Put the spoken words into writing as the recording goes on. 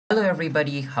Hello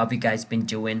everybody, how have you guys been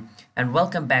doing? And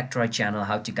welcome back to our channel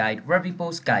How to Guide, where we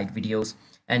post guide videos.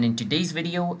 And in today's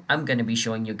video, I'm gonna be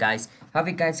showing you guys how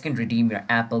you guys can redeem your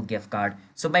Apple gift card.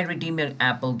 So by redeeming your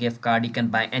Apple gift card, you can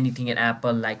buy anything at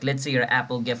Apple. Like let's say your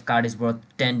Apple gift card is worth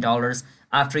 $10.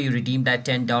 After you redeem that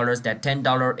 $10, that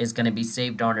 $10 is gonna be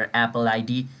saved on your Apple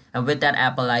ID. And with that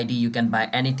Apple ID, you can buy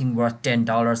anything worth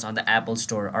 $10 on the Apple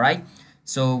store, alright?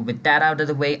 So with that out of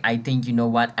the way, I think you know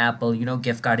what Apple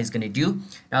gift card is gonna do.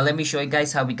 Now let me show you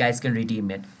guys how you guys can redeem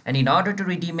it. And in order to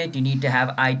redeem it, you need to have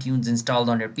iTunes installed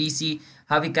on your PC.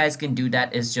 How you guys can do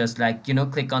that is just like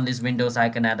click on this Windows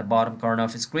icon at the bottom corner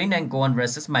of the screen and go on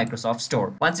versus Microsoft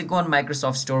Store. Once you go on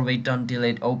Microsoft Store, wait until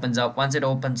it opens up. Once it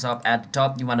opens up, at the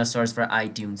top you want to search for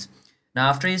iTunes. Now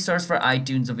after you search for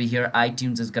iTunes over here,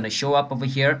 iTunes is going to show up over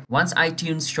here. Once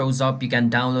iTunes shows up, you can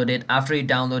download it. After you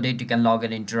download it, you can log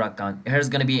it into your account. Here's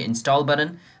going to be an install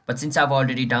button, but since I've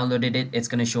already downloaded it, it's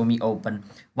going to show me open.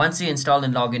 Once you install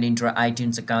and log in into your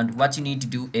iTunes account, what you need to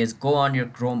do is go on your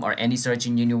Chrome or any search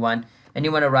engine you want, and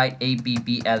you want to write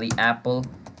APPLE Apple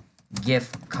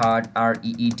gift card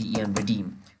REEDE and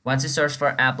redeem. Once you search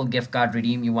for Apple gift card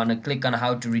redeem, you want to click on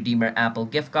how to redeem your Apple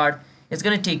gift card. It's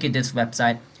going to take you to this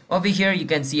website. Over here, you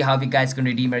can see how you guys can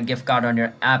redeem your gift card on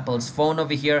your Apple's phone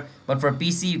over here. But for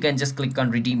PC, you can just click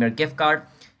on redeem your gift card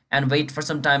and wait for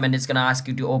some time, and it's going to ask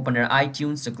you to open your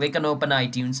iTunes. So click on open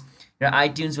iTunes. Your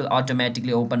iTunes will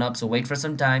automatically open up, so wait for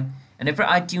some time. And if your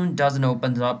iTunes doesn't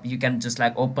open up, you can just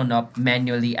like open up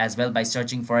manually as well by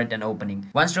searching for it and opening.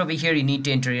 Once you're over here, you need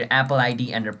to enter your Apple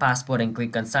ID and your passport and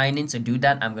click on sign in. So do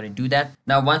that. I'm going to do that.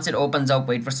 Now once it opens up,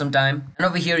 wait for some time. And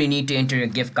over here, you need to enter your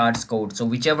gift card's code. So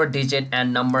whichever digit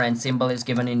and number and symbol is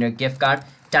given in your gift card,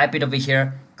 type it over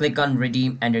here, click on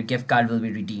redeem, and your gift card will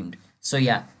be redeemed. So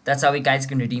yeah, that's how you guys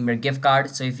can redeem your gift card.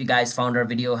 So if you guys found our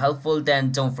video helpful,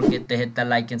 then don't forget to hit the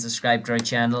like and subscribe to our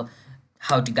channel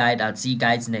How to Guide. I'll see you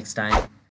guys next time.